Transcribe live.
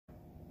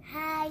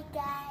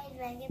guys,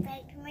 welcome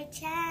back to my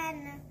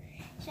channel.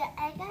 So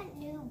I got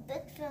new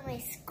books for my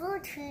school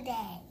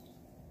today.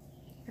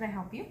 Can I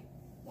help you?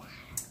 Yeah.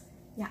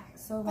 Yeah,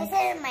 so This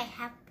is my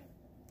helper.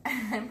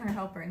 I'm her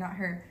helper, not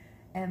her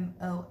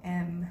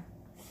M-O-M.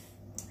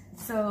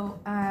 So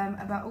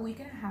about a week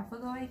and a half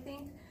ago, I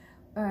think,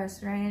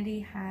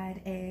 Serenity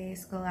had a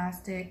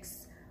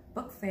Scholastic's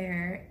book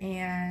fair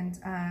and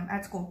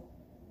at school.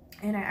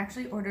 And I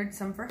actually ordered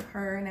some for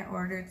her, and I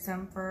ordered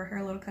some for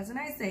her little cousin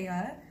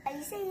Isaiah.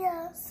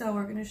 So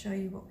we're gonna show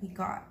you what we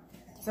got.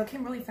 So it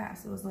came really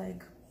fast. It was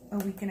like a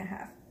week and a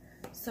half.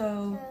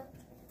 So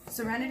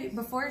Serenity,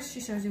 before she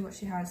shows you what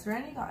she has,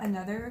 Serenity got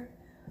another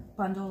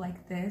bundle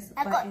like this.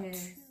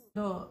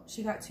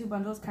 She got two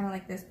bundles kind of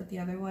like this, but the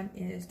other one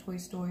is Toy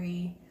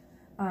Story.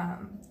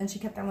 And she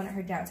kept that one at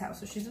her dad's house.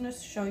 So she's gonna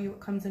show you what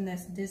comes in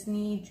this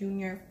Disney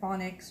Junior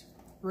Phonics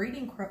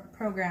reading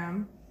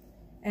program.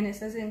 And it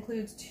says it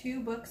includes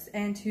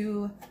it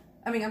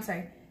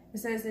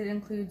says it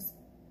includes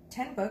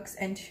 10 books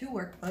and 2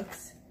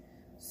 workbooks.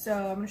 So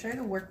I'm going to show you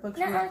the workbooks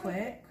real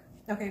quick.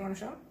 Okay, you want to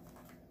show them?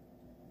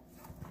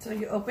 So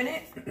you open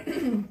it.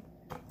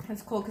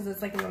 It's cool because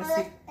it's like a little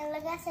suit. And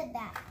look at the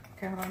back.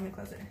 Okay, hold on, let me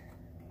close it.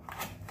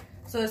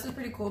 So this is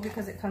pretty cool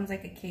because it comes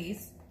like a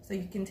case. So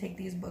you can take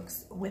these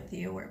books with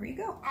you wherever you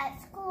go. At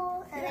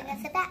school, and look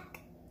at the back.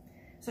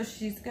 So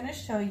she's going to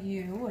show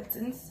you what's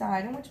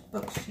inside and which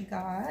books she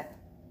got.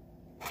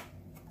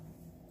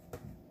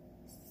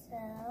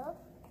 So,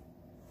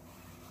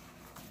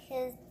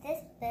 here's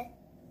this book,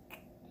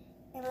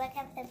 and look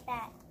at the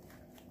back.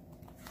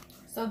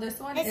 So this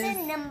one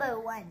is number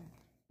 1.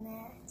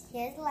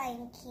 Here's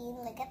Lion King.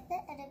 Look at the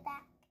other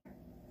back.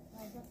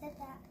 Look at the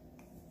back.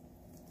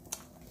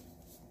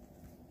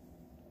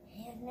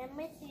 Here's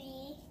number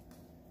 3.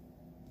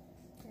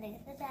 Look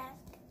at the back.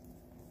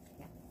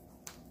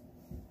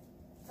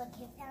 Look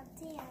at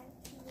Bouncy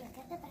Auntie. Look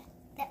at the back.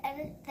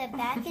 The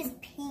back is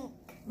pink.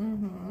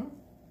 Mm-hmm.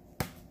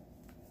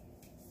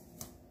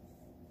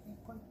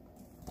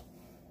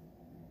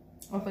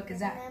 What book is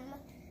that?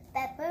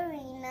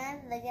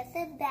 Pepperina, look at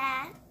the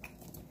back.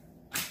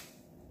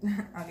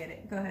 I'll get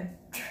it. Go ahead.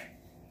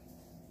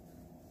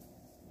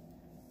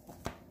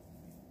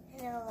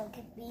 And now look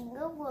at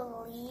Bingo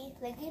Wooly.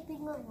 Look at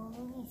Bingo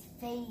Wooly's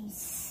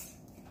face.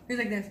 He's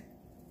like this.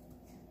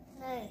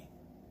 No.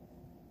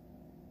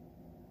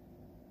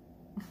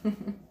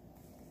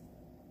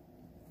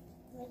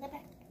 Look at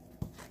that.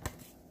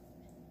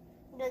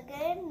 Look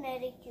at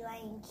another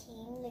Lion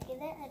King. Look at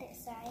the other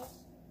side.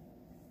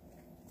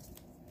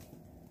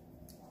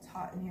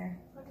 Hot in here.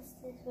 What is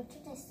this? Which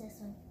one is this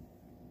one?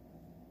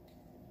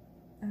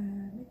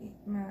 Mickey.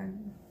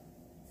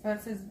 Oh,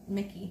 it says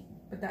Mickey,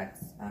 but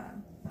that's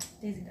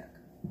Daisy Duck.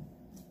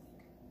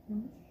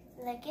 Mm-hmm.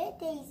 Look at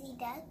Daisy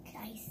Duck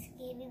ice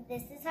skating.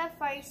 This is our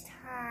first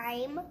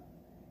time.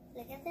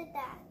 Look at the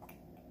back.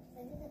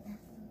 Look at the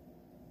back.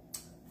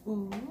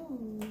 Ooh.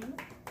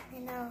 I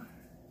know.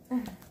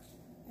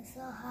 It's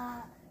so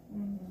hot.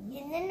 Mm-hmm.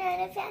 And then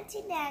another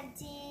fancy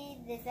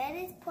Nancy. This side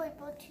is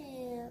purple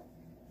too.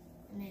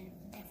 And then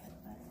different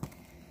one.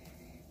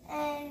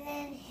 And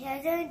then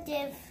here's our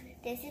diff.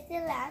 This is the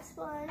last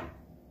one.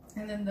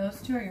 And then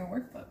those 2 are your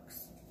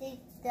workbooks. The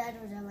other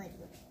ones are like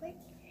workbook.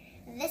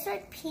 And this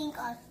one's pink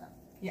also.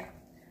 Yeah.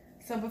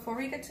 So before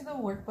we get to the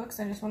workbooks,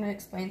 I just want to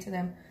explain to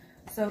them.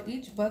 So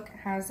each book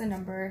has a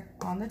number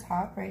on the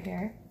top right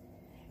here.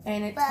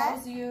 And it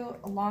tells you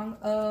a long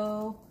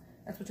O.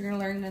 That's what you're going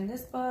to learn in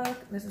this book.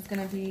 This is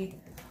going to be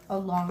a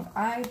long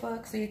I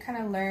book. So you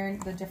kind of learn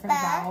the different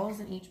vowels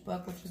in each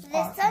book, which is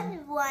awesome.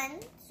 This one's 1.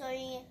 So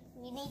you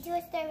need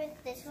to start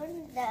with this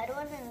one, the other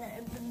one, and the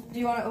other one. Do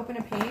you want to open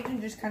a page and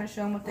just kind of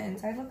show them what the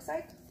inside looks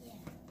like? Yeah.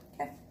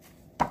 Okay.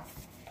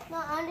 No,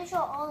 I want to show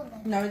all of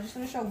them. No, we're just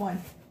going to show one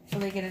so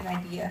they get an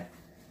idea.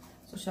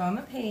 So show them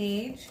a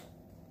page.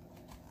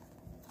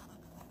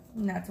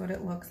 And that's what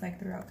it looks like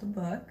throughout the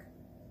book.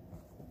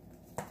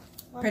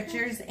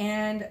 Pictures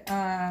and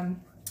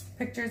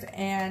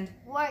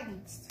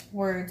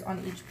words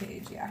on each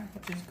page, yeah,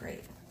 which is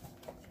great.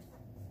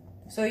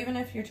 So even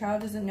if your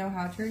child doesn't know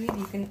how to read,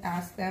 you can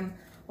ask them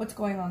what's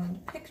going on in the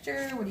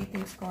picture, what do you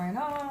think's going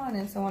on,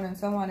 and so on and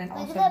so on, and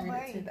also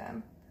read it to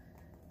them.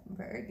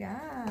 Bird,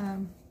 yeah.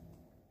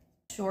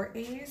 Short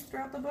A's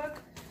throughout the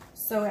book,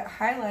 so it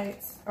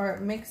highlights or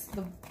it makes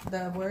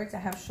the words that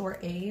have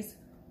short A's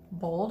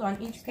bold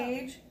on each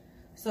page.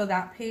 So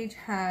that page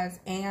has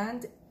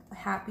and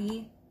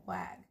happy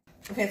wag.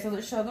 Okay, so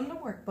let's show them the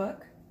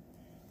workbook.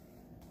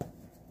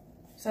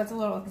 So that's a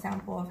little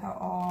example of how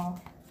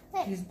all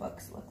these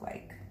books look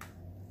like.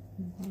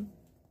 Mm-hmm.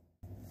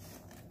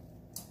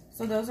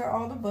 So those are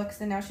all the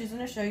books, and now she's going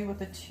to show you what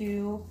the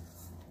 2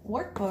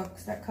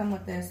 workbooks that come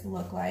with this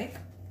look like.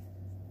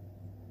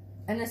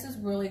 And this is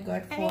really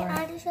good for... And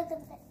I show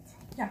them this.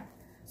 Yeah.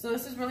 So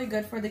this is really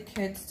good for the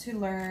kids to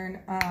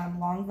learn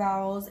long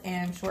vowels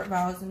and short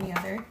vowels in the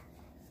other.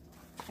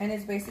 And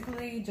it's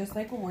basically just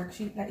like a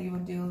worksheet that you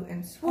would do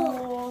in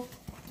school.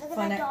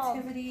 Fun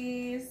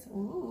activities.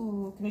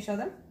 Ooh, can you show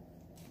them?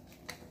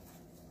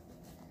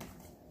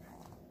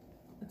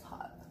 It's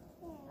hot.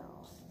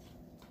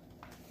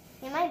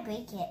 You might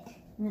break it.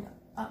 No,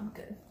 I'm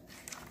good.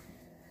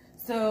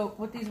 So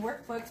with these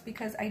workbooks,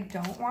 because I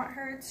don't want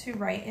her to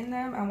write in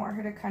them, I want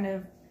her to kind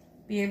of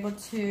be able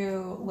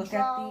to look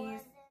at these.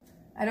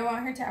 I don't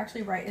want her to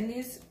actually write in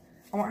these.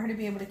 I want her to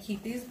be able to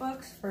keep these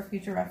books for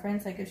future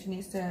reference, like if she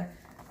needs to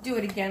do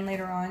it again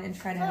later on and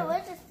try to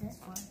what is this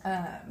one?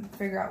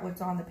 Figure out what's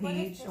on the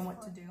page and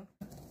what to do.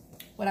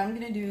 What I'm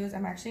going to do is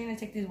I'm actually going to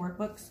take these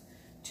workbooks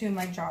to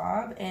my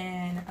job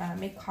and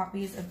make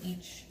copies of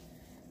each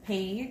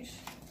page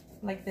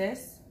like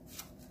this.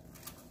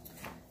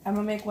 I'm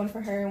going to make one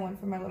for her and one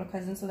for my little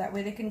cousin so that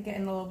way they can get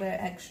in a little bit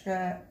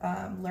extra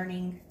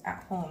learning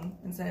at home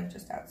instead of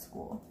just at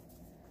school.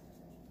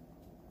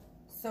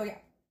 So yeah.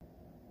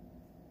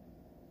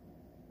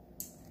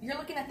 You're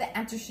looking at the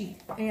answer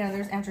sheet. Yeah,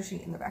 there's answer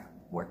sheet in the back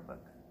workbook.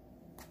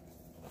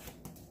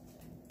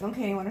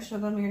 Okay, you want to show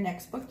them your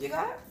next book you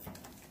got?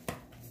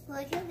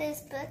 Look at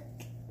this book.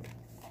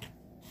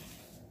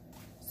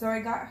 So I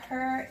got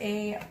her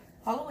a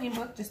Halloween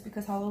book just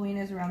because Halloween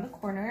is around the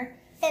corner.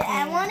 And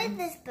I wanted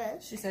this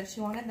book. She said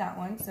she wanted that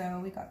one,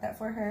 so we got that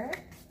for her.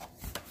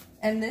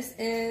 And this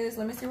is,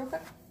 let me see real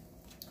quick.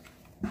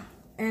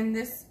 And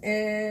this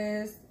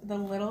is The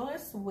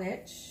Littlest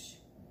Witch.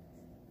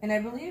 And I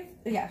believe,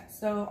 yeah,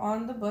 so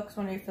on the books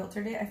when I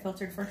filtered it, I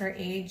filtered for her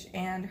age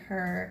and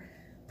her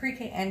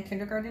pre-K and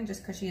kindergarten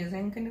just because she is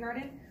in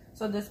kindergarten.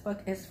 So this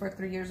book is for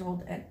 3 years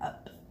old and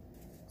up.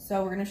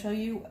 So we're going to show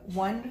you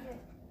one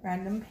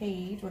random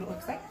page, what it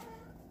looks like.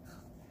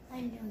 I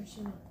know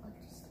she would like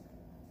this.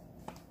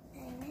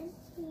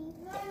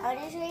 I'll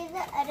just read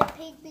the other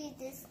page with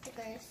the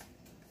stickers.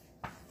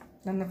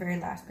 Then the very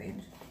last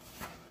page.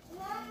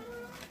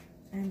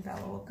 And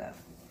Bella woke up.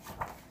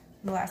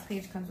 The last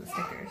page comes with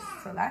stickers,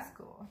 so that's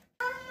cool.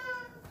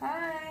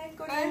 Hi,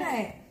 go night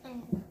night.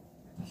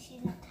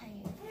 She's not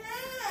tired.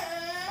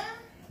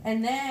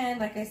 And then,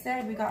 like I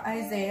said, we got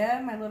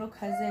Isaiah, my little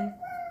cousin.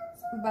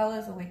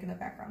 Bella's awake in the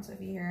background, so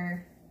if you hear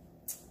her,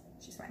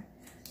 she's fine.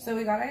 So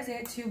we got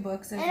Isaiah 2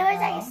 books as well. And it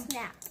was like a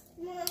snap.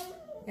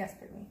 Yes,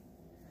 baby.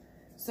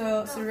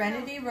 So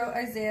Serenity wrote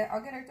Isaiah. I'll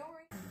get her, don't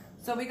worry.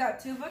 So we got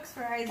 2 books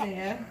for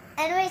Isaiah.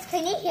 Anyways,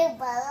 can you hear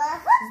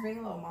Bella? She's being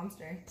a little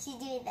monster. She's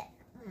doing that.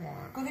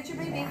 Go get your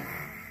baby. I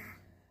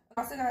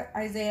also got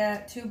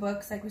Isaiah 2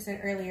 books, like we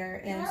said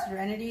earlier, and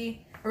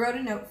Serenity. I wrote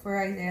a note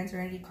for Isaiah and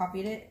Serenity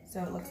copied it,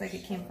 so it looks like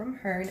it came from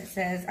her, and it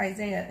says,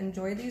 Isaiah,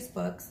 enjoy these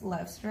books,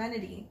 love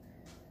Serenity.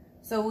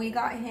 So we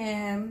got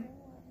him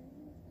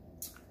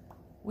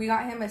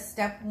a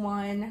step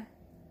 1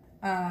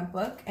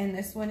 book, and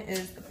this one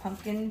is the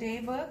Pumpkin Day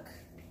book.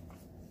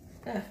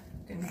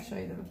 Didn't show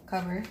you the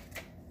cover.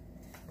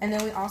 And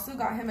then we also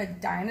got him a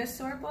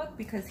dinosaur book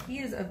because he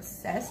is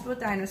obsessed with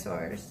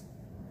dinosaurs.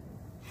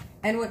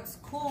 And what's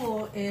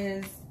cool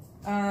is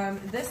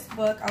this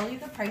book, I'll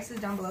leave the prices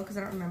down below because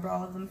I don't remember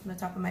all of them from the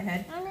top of my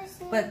head.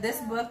 But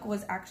this book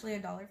was actually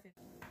 $1.50.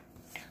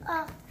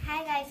 Oh,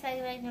 hi guys,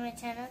 welcome back to my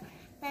channel.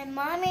 My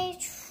mommy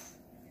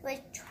was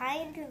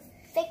trying to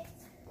fix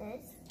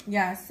this.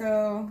 Yeah,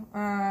 so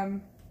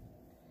the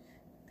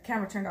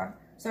camera turned off.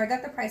 So I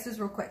got the prices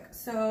real quick.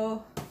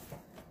 So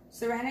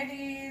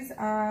Serenity's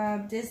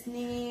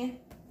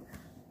Disney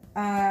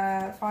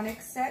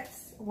phonics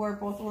sets were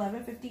both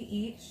 $11.50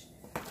 each.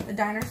 The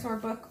dinosaur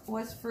book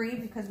was free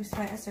because we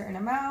spent a certain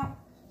amount.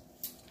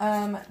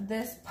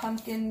 This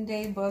Pumpkin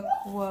Day book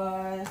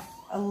was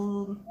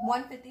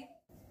 $1.50.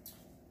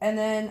 And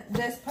then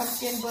this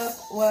pumpkin book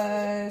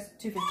was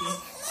 $2.50.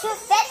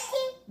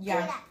 $2.50?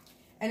 Yeah.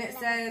 And it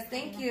says,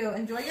 thank you.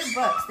 Enjoy your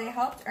books. They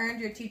helped earn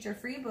your teacher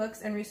free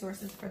books and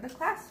resources for the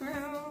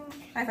classroom.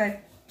 High five.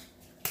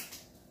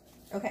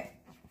 Okay.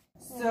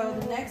 So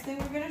the next thing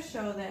we're going to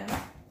show them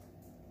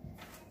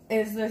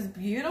is this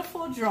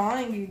beautiful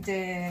drawing you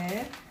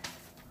did.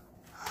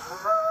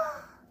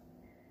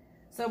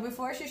 So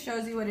before she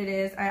shows you what it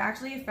is, I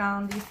actually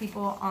found these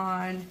people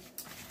on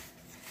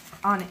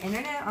the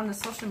internet, on the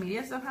social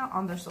media somehow,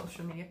 on their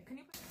social media.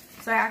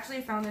 So I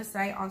actually found this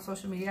site on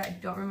social media. I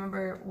don't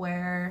remember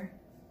where,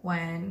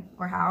 when,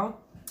 or how,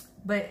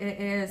 but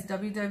it is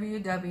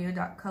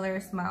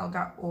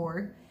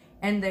www.ColorASmile.org,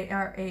 and they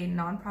are a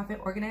non-profit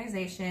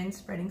organization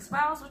spreading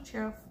smiles with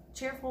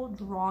cheerful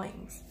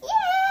drawings. Yay!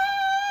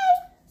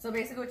 So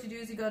basically what you do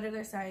is you go to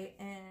their site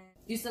and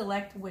you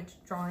select which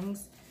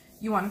drawings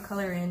you want to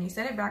color in. You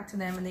send it back to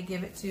them and they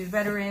give it to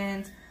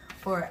veterans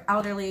or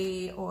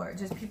elderly or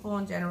just people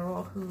in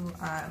general who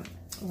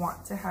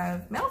want to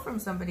have mail from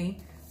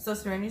somebody. So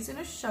Serenity's going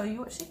to show you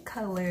what she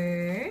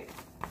colored.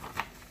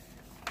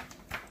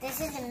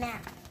 This is a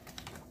map.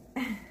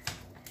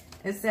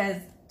 It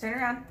says, turn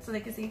around so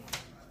they can see.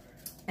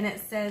 And it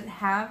says,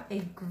 have a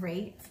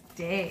great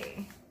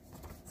day.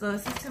 So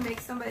this is to make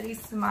somebody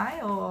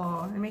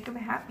smile and make them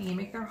happy,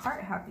 make their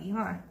heart happy,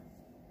 huh?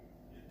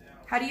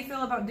 How do you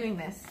feel about doing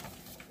this?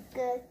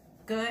 Good.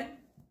 Good?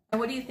 And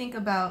what do you think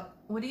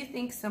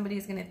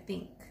somebody's gonna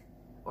think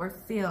or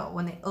feel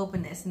when they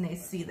open this and they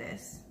see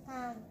this?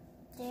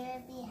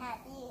 will be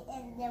happy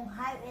and the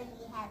heart will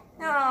be happy.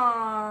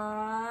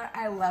 Aww,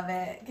 I love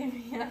it. Give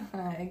me a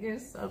hug. You're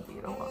so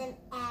beautiful. And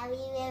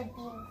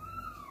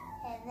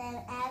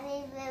then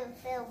Abby will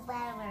feel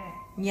better.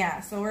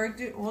 Yeah, so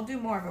we'll do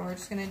more, but we're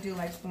just gonna do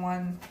like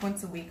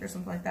once a week or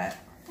something like that.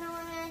 No,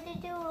 I'm going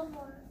to do one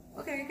more.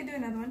 Okay, you can do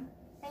another one.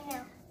 I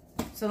know.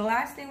 So the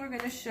last thing we're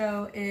gonna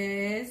show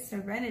is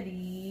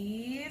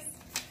Serenity's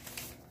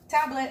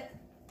tablet.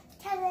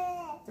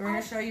 Tablet. So we're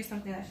gonna show you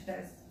something that she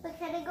does. But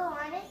can I go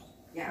on it?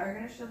 Yeah, we're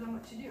gonna show them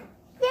what you do.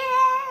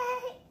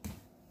 Yay!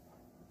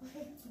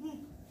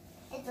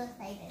 It's so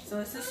excited. So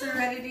this is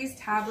Serenity's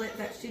tablet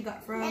that she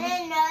got from. And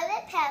I know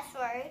the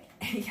password.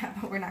 Yeah,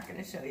 but we're not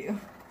gonna show you.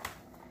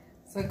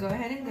 So go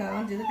ahead and go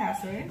and do the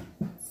password.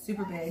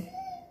 Super big.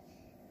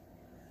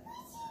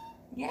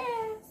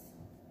 Yes.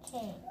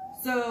 Okay.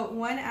 So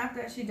one app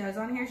that she does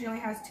on here, she only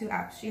has 2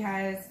 apps. She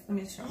has, let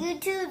me show you.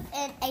 YouTube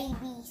and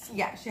ABC.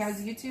 Yeah, she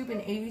has YouTube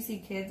and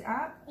ABC Kids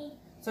app.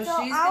 So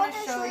So she's I going to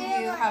wanna show show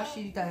you you how my-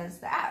 she does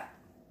the app.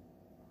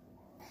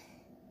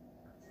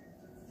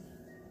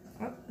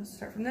 Oh, let's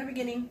start from the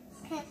beginning.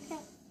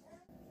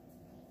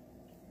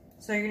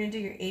 So you're going to do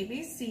your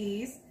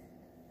ABCs,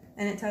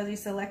 and it tells you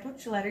select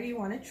which letter you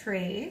want to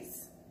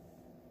trace.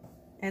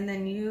 And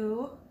then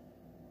you...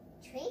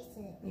 Trace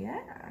it.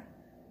 Yeah.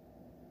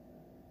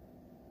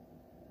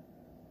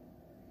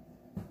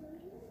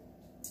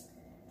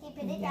 Okay,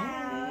 put it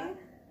down.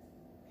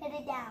 Put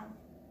it down.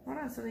 Hold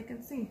on so they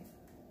can see.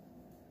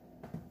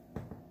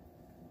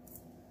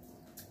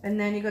 And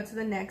then you go to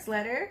the next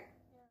letter.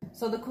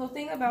 So the cool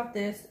thing about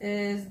this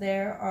is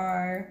there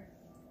are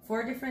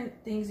 4 different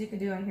things you could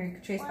do on here. You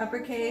could trace 1,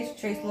 uppercase, 2,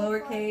 trace 3,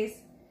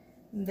 lowercase.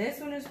 This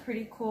one is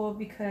pretty cool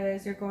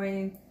because you're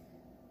going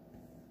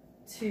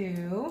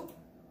to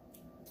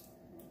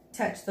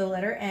touch the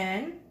letter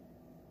N.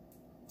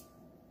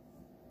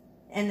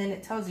 And then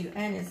it tells you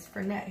N is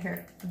for net.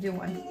 Here, do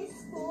one.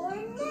 It's for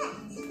net.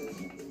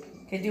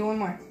 Okay, do one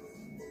more.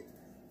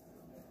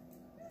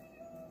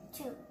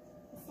 2,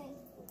 3.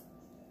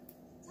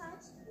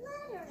 Touch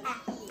letter.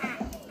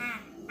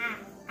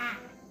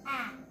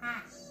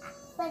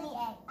 Funny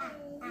egg.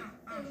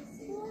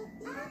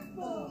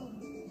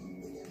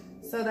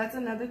 So that's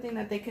another thing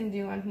that they can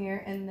do on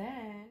here. And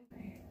then...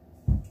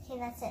 Okay,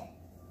 that's it.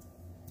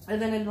 And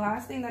then the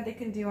last thing that they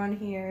can do on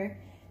here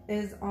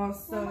is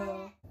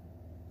also...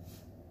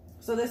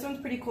 So this one's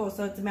pretty cool.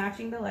 So it's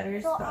matching the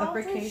letters, So the I'll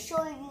uppercase. just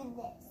show you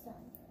this one.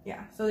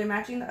 Yeah, so they're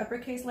matching the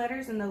uppercase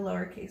letters and the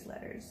lowercase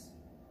letters.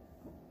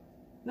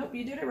 Nope,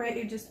 you did it right.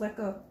 You just let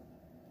go.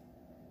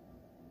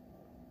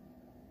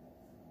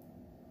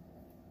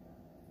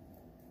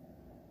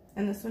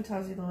 And this one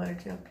tells you the letter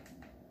too.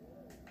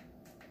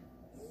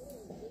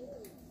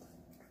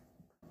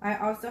 I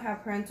also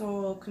have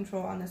parental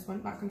control on this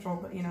one. Not control,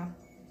 but you know.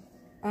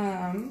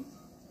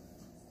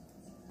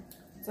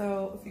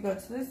 So if you go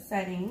to the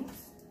settings,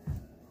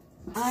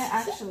 I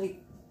actually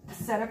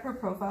set up her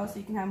profile so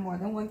you can have more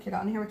than one kid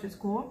on here, which is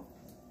cool.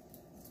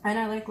 And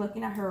I like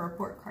looking at her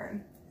report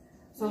card.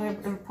 So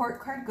the report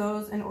card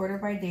goes in order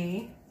by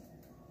day.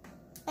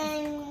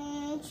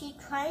 And she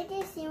tried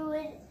to see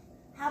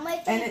how much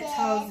And they it did.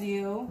 tells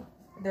you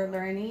their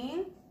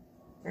learning,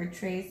 their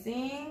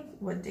tracing,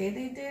 what day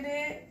they did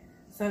it.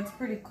 So it's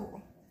pretty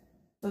cool.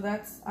 So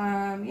that's,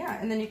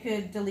 yeah. And then you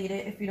could delete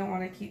it if you don't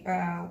want to keep,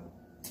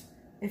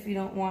 if you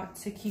don't want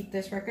to keep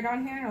this record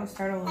on here, and it'll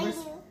start all over.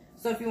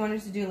 So if you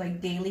wanted to do like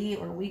daily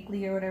or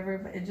weekly or whatever,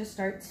 but it just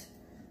starts.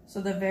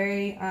 So the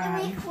very,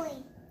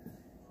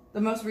 the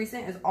most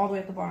recent is all the way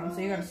at the bottom.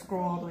 So you got to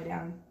scroll all the way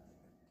down.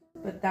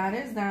 But that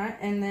is that.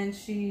 And then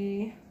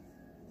she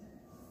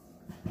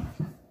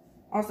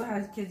also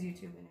has kids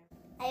YouTube in it.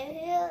 I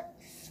feel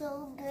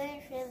so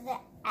good for the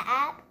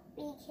app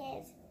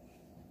because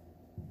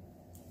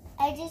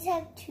I just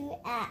have 2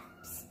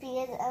 apps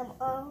because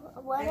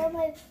one on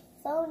my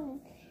phone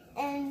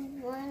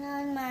and one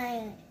on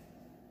my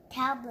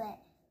tablet.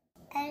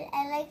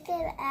 I like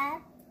that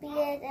app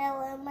because I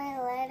love my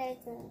letters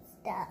and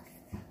stuff.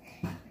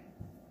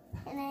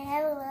 And I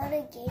have a lot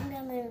of games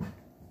on my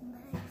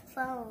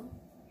phone.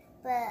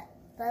 But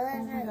Bella's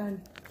Oh my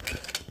God.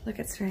 Look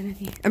at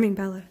Serenity. I mean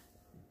Bella.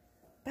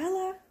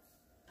 Bella,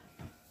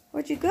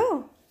 where'd you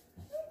go?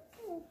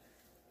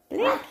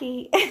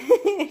 Blinky.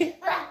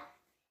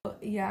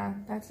 Yeah,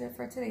 that's it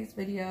for today's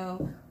video.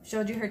 We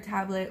showed you her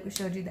tablet. We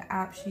showed you the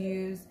app she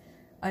used.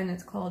 And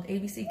it's called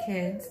ABC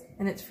Kids.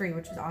 And it's free,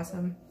 which is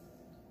awesome.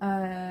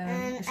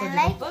 And we showed I you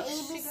like the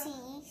books she got.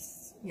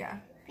 ABCs. Yeah.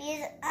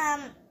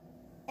 Because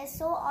it's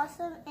so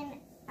awesome and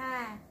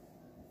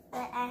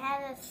but I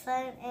have a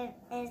phone and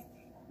it's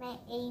my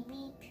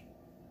AB.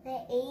 The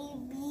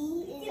AB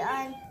is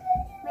on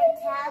my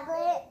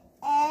tablet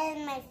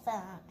and my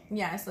phone.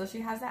 Yeah, so she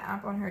has that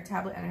app on her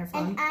tablet and her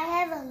phone. And I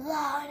have a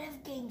lot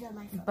of games on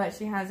my phone. But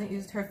she hasn't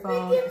used her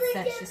phone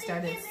since she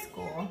started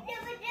school.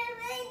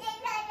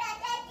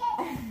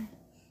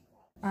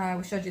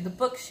 We showed you the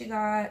books she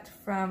got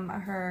from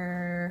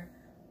her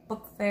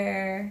book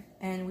fair,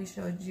 and we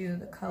showed you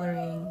the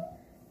coloring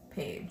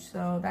page.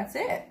 So that's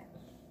it.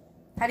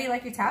 How do you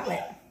like your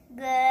tablet?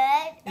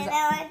 Good. And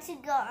I want to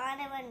go on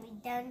it when we're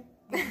done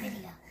the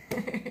video.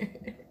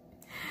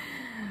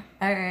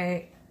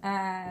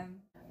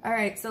 All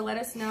right, so let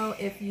us know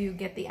if you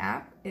get the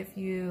app, if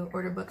you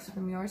order books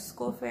from your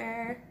school book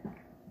fair,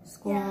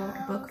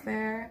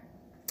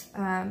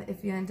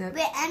 if you end up...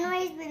 But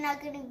anyways, we're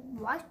not going to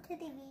watch the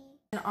TV.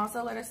 And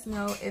also let us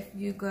know if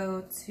you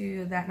go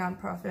to that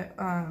nonprofit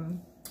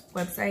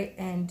website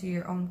and do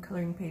your own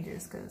coloring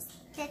pages, because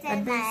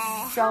that'd be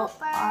so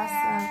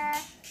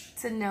awesome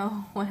to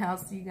know what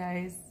else you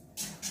guys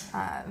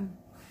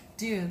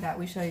do that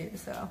we show you.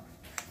 So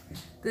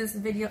this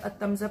video, a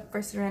thumbs up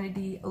for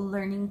Serenity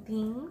learning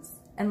things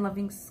and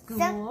loving school.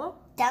 So,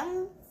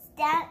 thumbs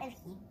down if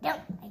you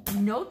don't like it.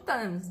 No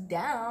thumbs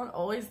down,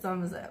 always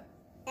thumbs up.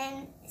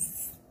 And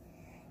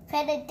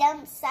put a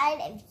thumb side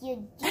if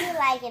you do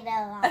like it a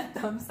lot. A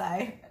thumb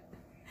side.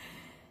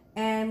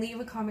 And leave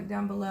a comment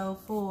down below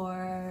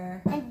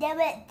for... And then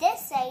at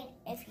this side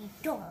if you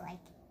don't like it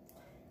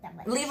that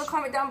much. Leave a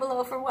comment down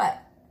below for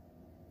what?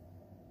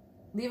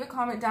 Leave a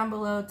comment down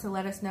below to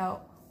let us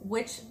know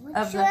which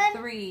of the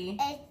three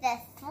is the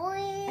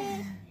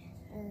three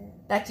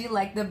that you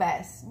like the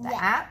best. The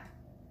app,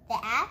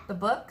 the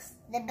books,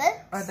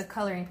 or the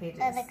coloring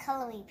pages. Or the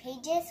coloring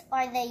pages,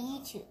 or the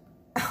YouTube.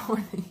 Or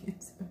the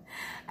YouTube.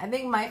 I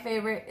think my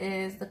favorite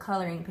is the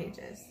coloring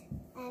pages.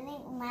 I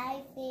think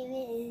my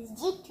favorite is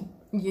YouTube.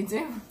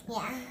 YouTube?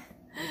 Yeah.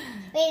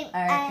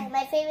 Right.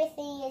 My favorite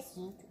thing is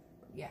YouTube.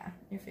 Yeah,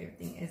 your favorite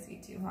thing is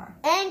YouTube, huh?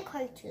 And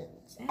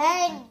cartoons.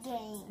 And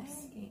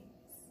games.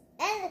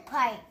 And the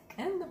park.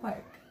 And the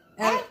park.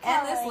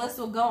 And this list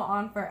will go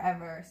on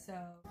forever.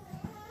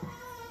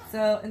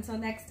 So until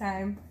next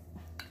time.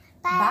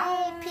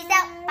 Bye. Peace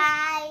out.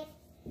 Bye.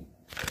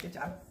 Good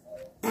job.